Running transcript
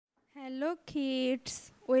Hello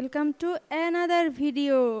kids, welcome to another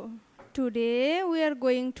video. Today we are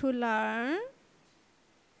going to learn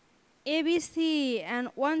ABC and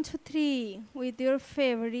 1 to 3 with your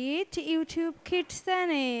favorite YouTube kids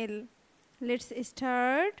channel. Let's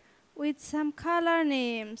start with some color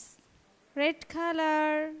names. Red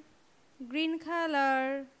color, green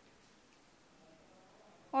color,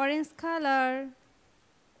 orange color,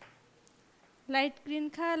 light green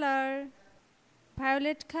color,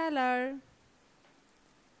 violet color.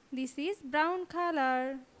 This is brown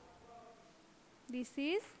color. This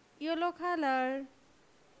is yellow color.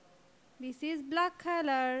 This is black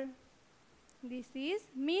color. This is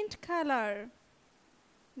mint color.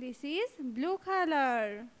 This is blue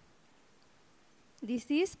color. This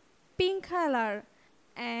is pink color.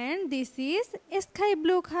 And this is sky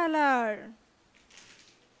blue color.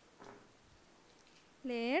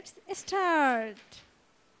 Let's start.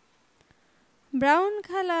 Brown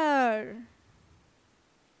color.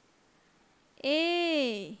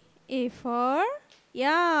 A for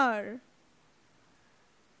yard.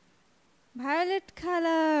 Violet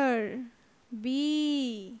color.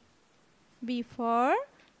 B for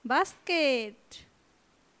basket.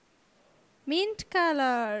 Mint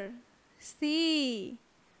color. C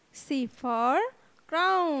for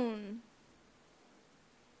crown.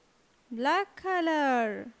 Black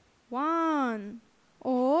color. One.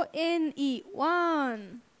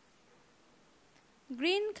 one.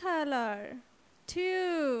 Green color.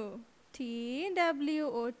 Two.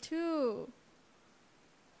 two.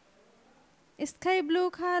 Sky blue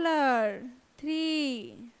color.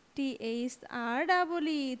 Three. three.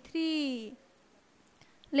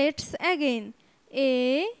 Let's again.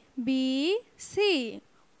 A, B, C.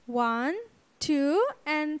 1, 2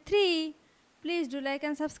 and 3. Please do like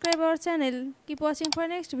and subscribe our channel. Keep watching for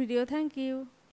next video. Thank you.